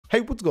Hey,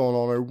 what's going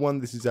on everyone,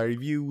 this is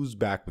iReviews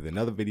back with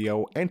another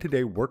video, and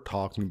today we're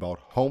talking about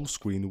home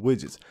screen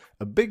widgets,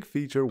 a big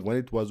feature when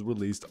it was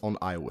released on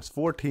iOS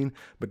 14,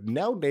 but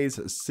nowadays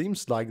it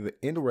seems like the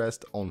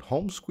interest on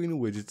home screen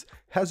widgets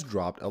has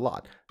dropped a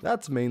lot.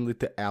 That's mainly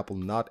to Apple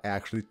not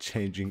actually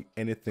changing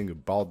anything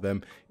about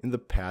them in the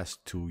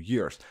past 2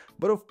 years,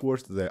 but of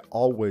course they're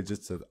all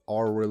widgets that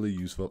are really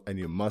useful and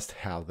you must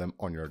have them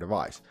on your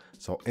device.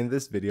 So in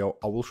this video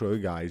I will show you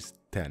guys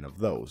 10 of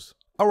those.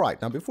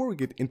 Alright, now before we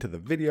get into the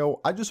video,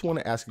 I just want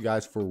to ask you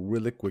guys for a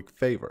really quick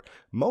favor.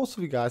 Most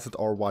of you guys that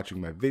are watching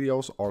my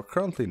videos are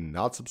currently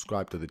not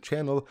subscribed to the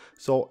channel,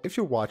 so if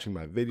you're watching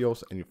my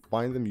videos and you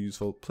find them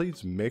useful,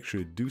 please make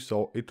sure you do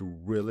so. It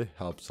really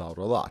helps out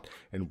a lot.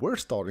 And we're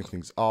starting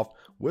things off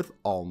with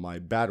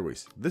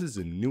AllMyBatteries. This is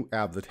a new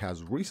app that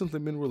has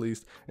recently been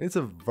released and it's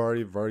a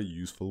very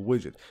useful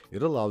widget.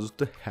 It allows us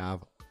to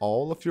have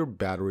all of your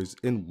batteries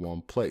in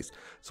one place,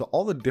 so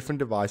all the different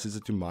devices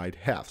that you might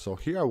have. So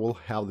here I will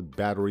have the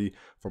battery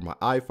for my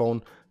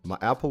iPhone, my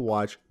Apple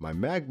Watch, my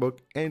MacBook,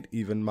 and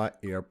even my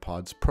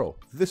AirPods Pro.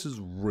 This is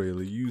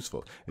really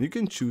useful, and you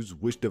can choose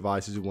which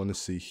devices you want to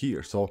see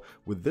here. So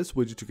with this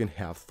widget you can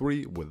have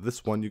 3, with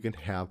this one you can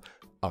have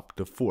up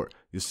to 4.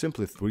 You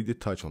simply 3D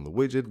touch on the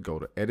widget, go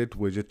to edit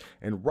widget,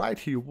 and right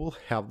here we'll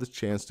have the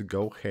chance to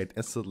go ahead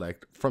and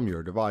select from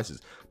your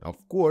devices. Now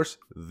of course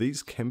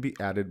these can be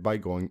added by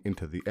going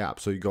into the app.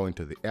 So you go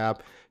into the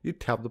app, you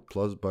tap the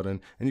plus button,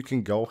 and you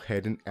can go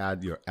ahead and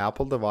add your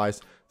Apple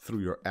device through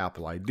your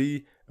Apple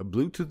ID, a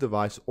Bluetooth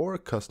device, or a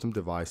custom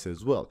device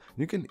as well.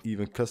 You can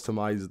even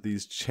customize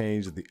these,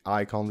 change the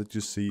icon that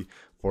you see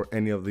for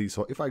any of these.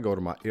 So if I go to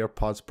my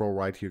AirPods Pro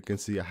right here, you can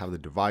see I have the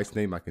device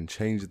name. I can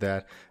change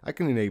that. I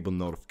can enable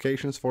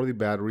notifications for the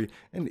battery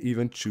and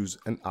even choose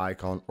an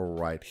icon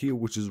right here,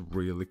 which is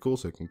really cool.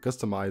 So you can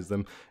customize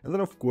them, and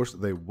then of course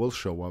they will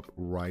show up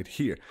right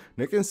here.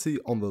 Now you can see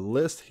on the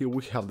list here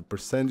we have the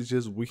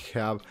percentages, we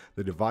have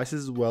the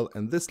devices as well,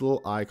 and this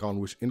little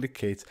icon which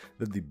indicates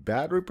that the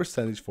battery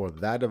percentage for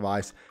that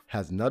device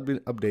has not been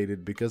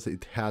updated because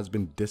it has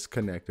been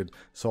disconnected.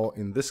 So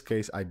in this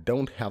case I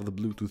don't have the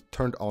Bluetooth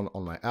turned on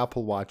my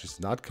Apple Watch, is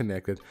not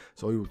connected,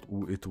 so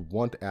it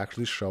won't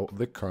actually show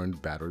the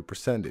current battery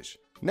percentage.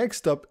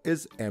 Next up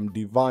is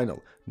MD Vinyl.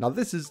 Now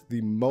this is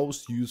the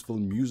most useful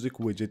music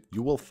widget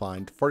you will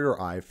find for your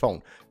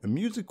iPhone. A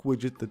music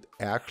widget that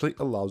actually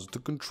allows you to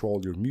control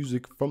your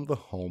music from the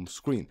home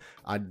screen.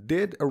 I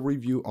did a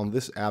review on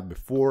this app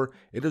before.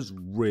 It is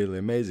really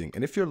amazing,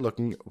 and if you're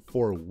looking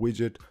for a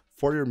widget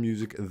for your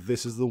music,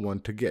 this is the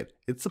one to get.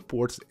 It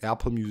supports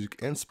Apple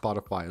Music and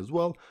Spotify as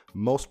well.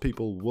 Most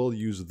people will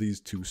use these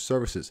two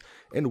services,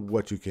 and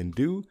what you can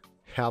do,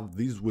 have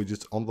these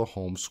widgets on the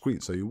home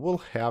screen. So you will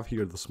have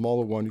here the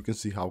smaller one, you can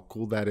see how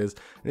cool that is,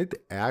 and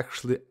it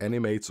actually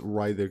animates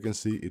right there. You can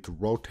see it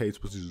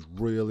rotates, which is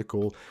really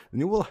cool.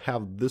 And you will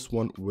have this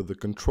one with the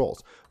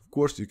controls. Of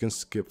course you can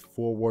skip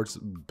forwards,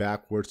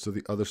 backwards to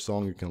the other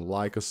song, you can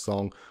like a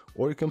song,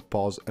 or you can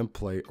pause and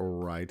play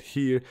right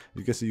here.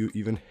 You can see you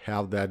even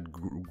have that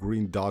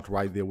green dot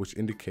right there which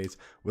indicates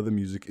whether the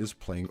music is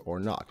playing or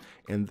not.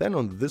 And then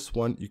on this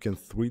one you can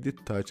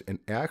 3D touch and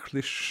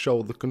actually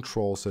show the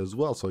controls as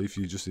well. So if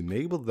you just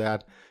enable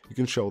that, you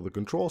can show the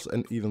controls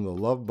and even the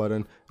love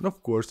button, and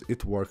of course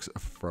it works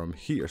from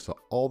here. So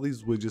all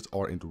these widgets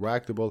are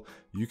interactable,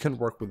 you can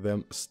work with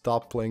them,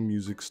 stop playing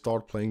music,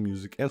 start playing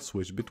music, and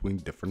switch between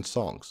different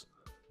songs.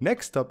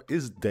 Next up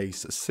is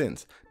Days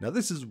Synth. Now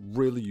this is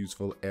really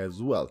useful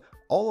as well.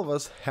 All of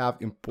us have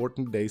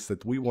important days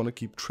that we want to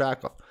keep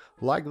track of,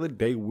 like the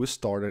day we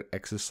started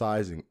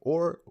exercising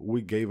or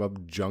we gave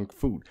up junk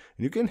food,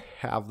 and you can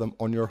have them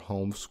on your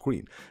home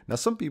screen. Now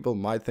some people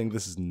might think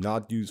this is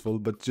not useful,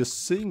 but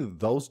just seeing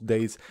those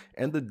days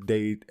and the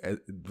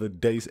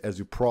days as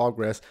you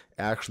progress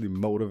actually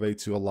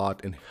motivates you a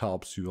lot and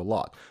helps you a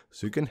lot.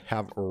 So you can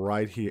have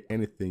right here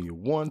anything you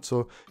want.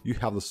 So you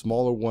have the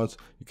smaller ones,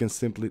 you can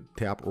simply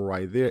tap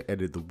right there,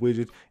 edit the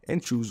widget,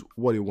 and choose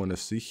what you want to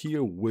see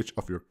here, which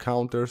of your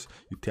counters.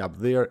 You tap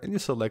there and you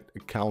select a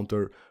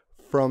counter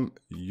from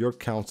your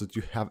counts that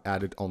you have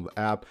added on the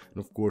app,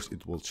 and of course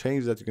it will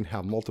change that. You can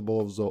have multiple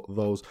of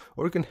those,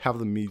 or you can have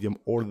the medium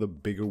or the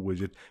bigger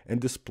widget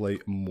and display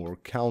more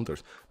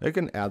counters. Now you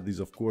can add these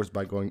of course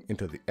by going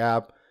into the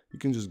app. You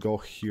can just go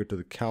here to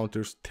the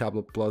counters, tap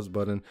the plus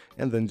button,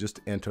 and then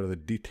just enter the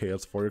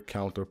details for your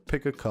counter,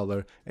 pick a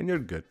color, and you're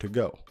good to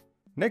go.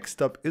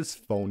 Next up is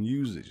phone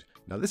usage.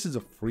 Now this is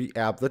a free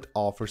app that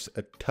offers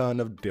a ton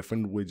of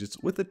different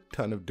widgets with a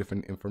ton of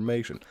different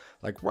information.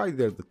 Like right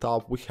there at the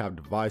top we have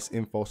device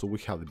info, so we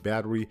have the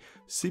battery,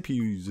 CPU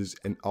usage,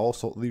 and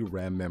also the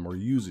RAM memory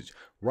usage.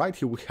 Right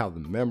here we have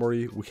the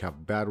memory, we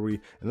have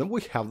battery, and then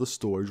we have the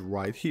storage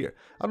right here.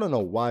 I don't know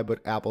why,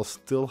 but Apple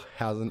still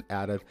hasn't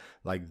added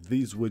like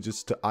these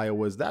widgets to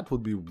iOS. That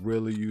would be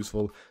really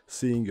useful,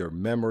 seeing your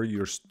memory,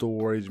 your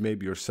storage,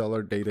 maybe your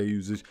cellular data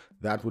usage.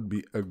 That would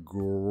be a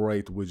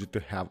great widget to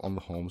have on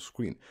the home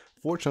screen.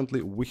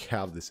 Fortunately, we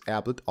have this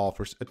app that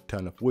offers a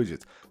ton of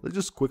widgets. Let's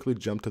just quickly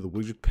jump to the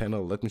widget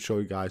panel. Let me show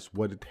you guys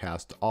what it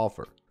has to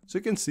offer. So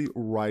you can see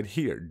right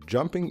here,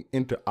 jumping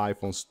into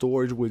iPhone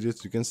storage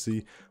widgets, you can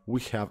see we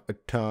have a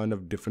ton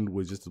of different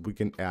widgets that we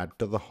can add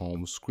to the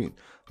home screen,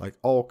 like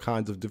all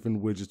kinds of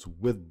different widgets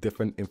with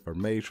different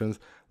informations,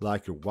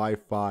 like your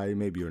Wi-Fi,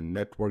 maybe your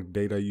network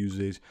data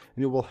usage,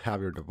 and you will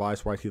have your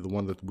device right here, the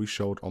one that we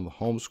showed on the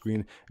home screen,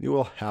 and you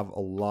will have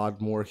a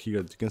lot more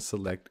here that you can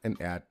select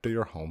and add to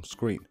your home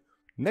screen.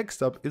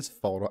 Next up is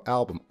Photo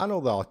Album. I know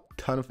there are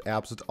a ton of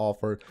apps that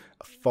offer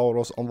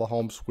photos on the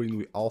home screen.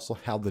 We also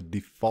have the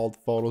default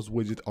photos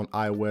widget on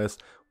iOS,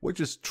 which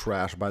is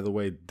trash, by the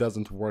way. It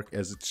doesn't work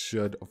as it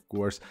should, of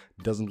course.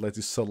 It doesn't let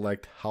you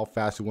select how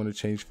fast you want to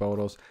change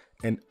photos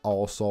and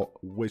also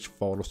which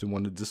photos you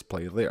want to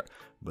display there.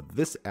 But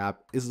this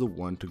app is the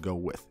one to go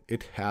with.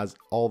 It has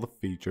all the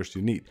features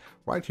you need.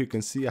 Right here you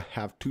can see I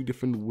have two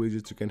different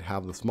widgets. You can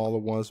have the smaller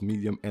ones,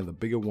 medium, and the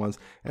bigger ones,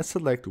 and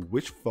select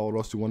which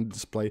photos you want to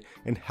display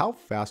and how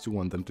fast you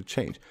want them to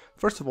change.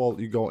 First of all,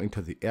 you go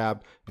into the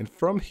app, and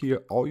from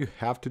here all you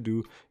have to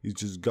do is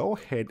just go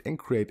ahead and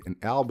create an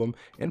album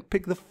and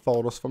pick the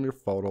photos from your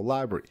photo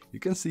library. You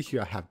can see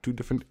here I have two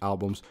different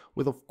albums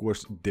with, of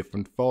course,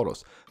 different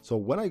photos. So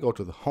when I go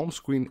to the home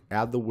screen,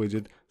 add the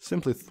widget,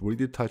 simply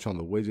 3D touch on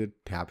the widget,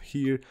 tap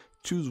here,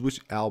 choose which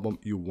album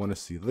you want to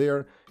see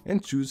there,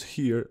 and choose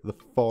here the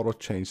photo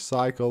change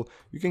cycle.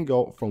 You can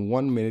go from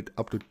 1 minute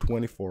up to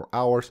 24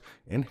 hours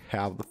and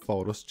have the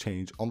photos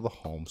change on the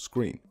home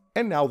screen.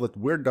 And now that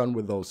we're done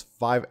with those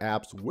 5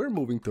 apps, we're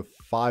moving to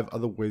 5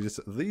 other widgets.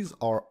 These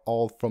are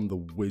all from the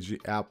Widgy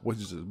app, which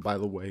is, by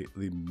the way,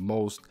 the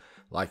most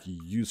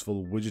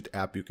useful widget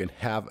app you can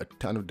have. A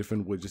ton of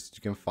different widgets that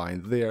you can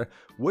find there,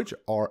 which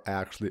are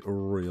actually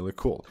really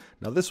cool.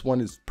 Now this one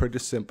is pretty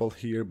simple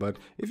here, but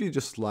if you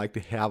just like to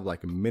have a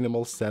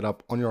minimal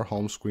setup on your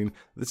home screen,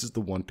 this is the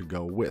one to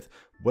go with.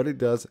 What it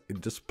does,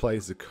 it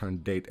displays the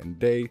current date and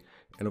day,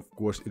 and of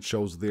course it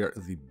shows there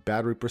the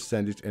battery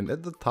percentage, and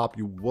at the top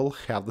you will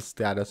have the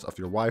status of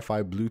your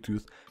Wi-Fi,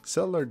 Bluetooth,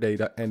 cellular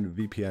data, and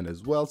VPN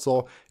as well.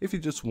 So if you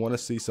just want to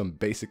see some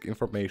basic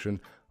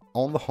information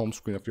on the home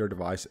screen of your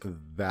device,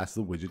 that's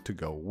the widget to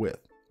go with.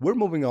 We're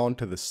moving on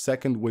to the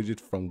second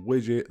widget from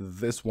Widgy.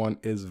 This one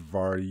is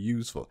very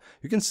useful.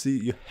 You can see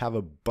you have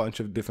a bunch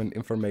of different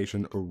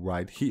information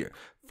right here.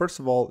 First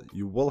of all,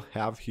 you will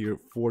have here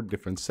 4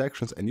 different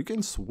sections, and you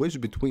can switch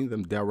between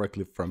them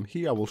directly from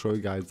here. I will show you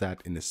guys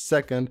that in a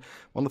second.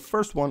 On the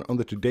first one, on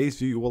the today's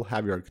view, you will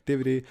have your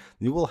activity,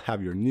 you will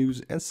have your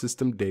news and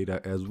system data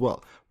as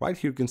well. Right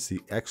here you can see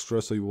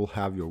extra, so you will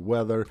have your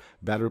weather,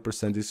 battery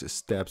percentage,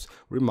 steps,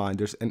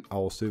 reminders, and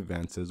also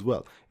events as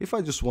well. If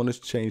I just want to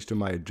change to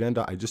my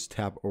agenda, I just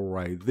tap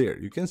right there.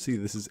 You can see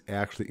this is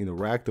actually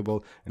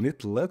interactable, and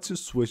it lets you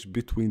switch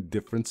between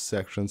different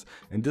sections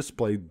and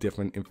display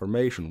different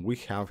information. We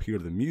have here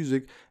the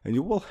music, and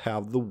you will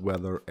have the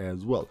weather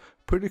as well.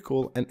 Pretty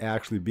cool, and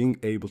actually being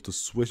able to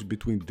switch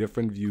between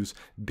different views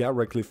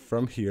directly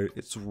from here,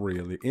 it's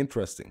really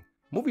interesting.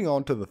 Moving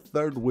on to the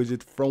third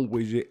widget from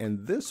Widgy,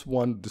 and this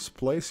one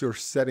displays your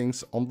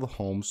settings on the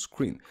home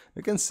screen.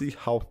 You can see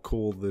how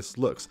cool this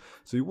looks.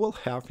 So you will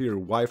have here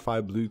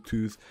Wi-Fi,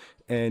 Bluetooth,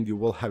 and you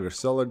will have your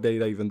cellular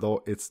data, even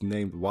though it's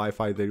named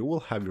Wi-Fi there. You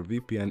will have your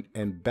VPN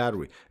and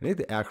battery, and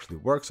it actually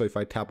works. So if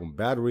I tap on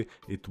battery,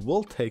 it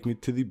will take me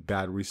to the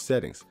battery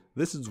settings.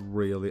 This is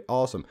really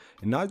awesome.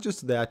 And not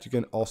just that, you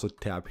can also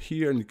tap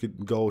here and you can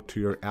go to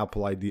your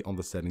Apple ID on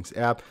the settings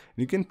app, and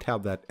you can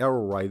tap that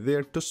arrow right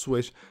there to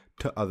switch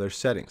to other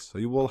settings. So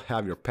you will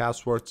have your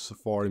password,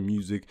 Safari,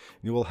 music,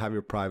 and you will have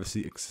your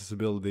privacy,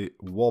 accessibility,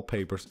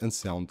 wallpapers, and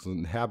sounds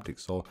and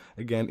haptics. So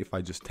again, if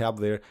I just tap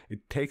there,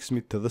 it takes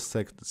me to the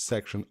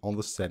section on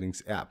the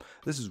settings app.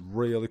 This is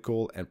really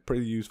cool and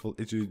pretty useful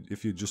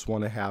if you just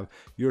want to have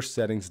your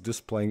settings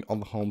displaying on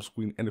the home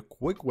screen, and a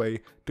quick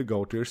way to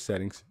go to your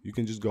settings. You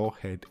can just go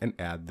ahead and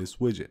add this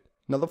widget.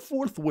 Now the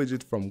fourth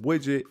widget from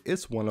Widgy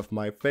is one of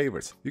my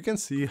favorites. You can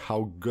see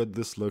how good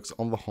this looks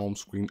on the home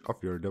screen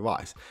of your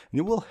device. And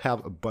you will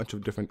have a bunch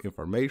of different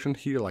information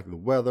here, like the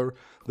weather,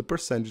 the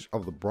percentage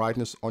of the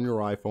brightness on your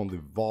iPhone,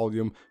 the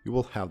volume, you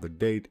will have the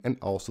date, and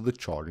also the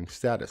charging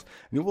status.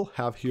 And you will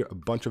have here a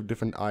bunch of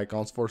different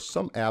icons for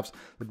some apps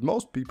that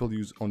most people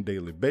use on a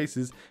daily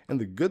basis. And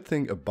the good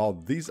thing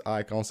about these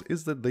icons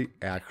is that they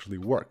actually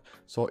work.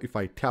 So if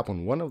I tap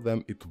on one of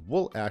them, it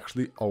will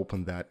actually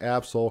open that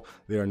app. So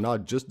they are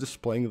not just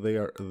displaying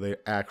there, they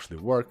actually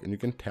work, and you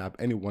can tap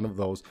any one of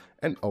those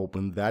and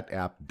open that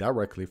app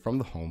directly from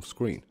the home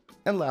screen.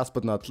 And last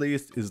but not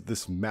least is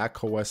this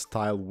macOS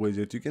style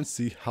widget. You can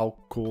see how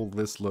cool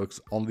this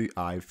looks on the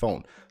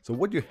iPhone. So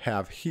what you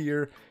have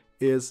here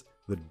is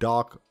the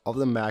dock of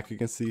the Mac. You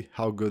can see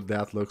how good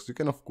that looks. You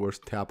can of course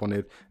tap on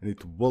it and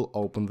it will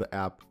open the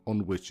app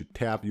on which you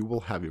tap. You will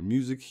have your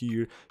music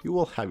here, you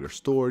will have your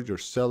storage, your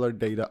cellular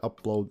data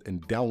upload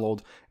and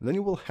download, and then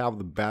you will have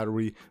the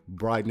battery,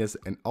 brightness,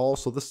 and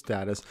also the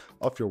status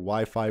of your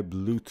Wi-Fi,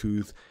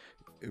 Bluetooth,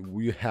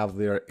 we have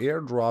their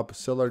airdrop,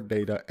 cellular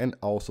data, and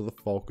also the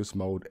focus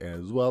mode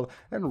as well.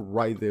 And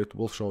right there it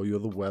will show you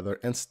the weather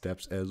and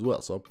steps as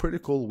well. So a pretty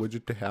cool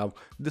widget to have,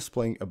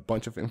 displaying a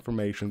bunch of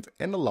information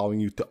and allowing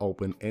you to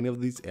open any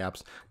of these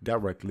apps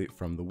directly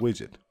from the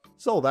widget.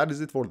 So that is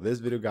it for this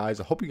video, guys.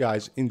 I hope you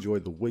guys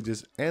enjoyed the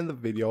widgets and the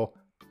video.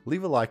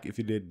 Leave a like if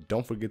you did.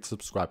 Don't forget to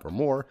subscribe for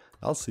more.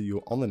 I'll see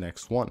you on the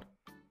next one.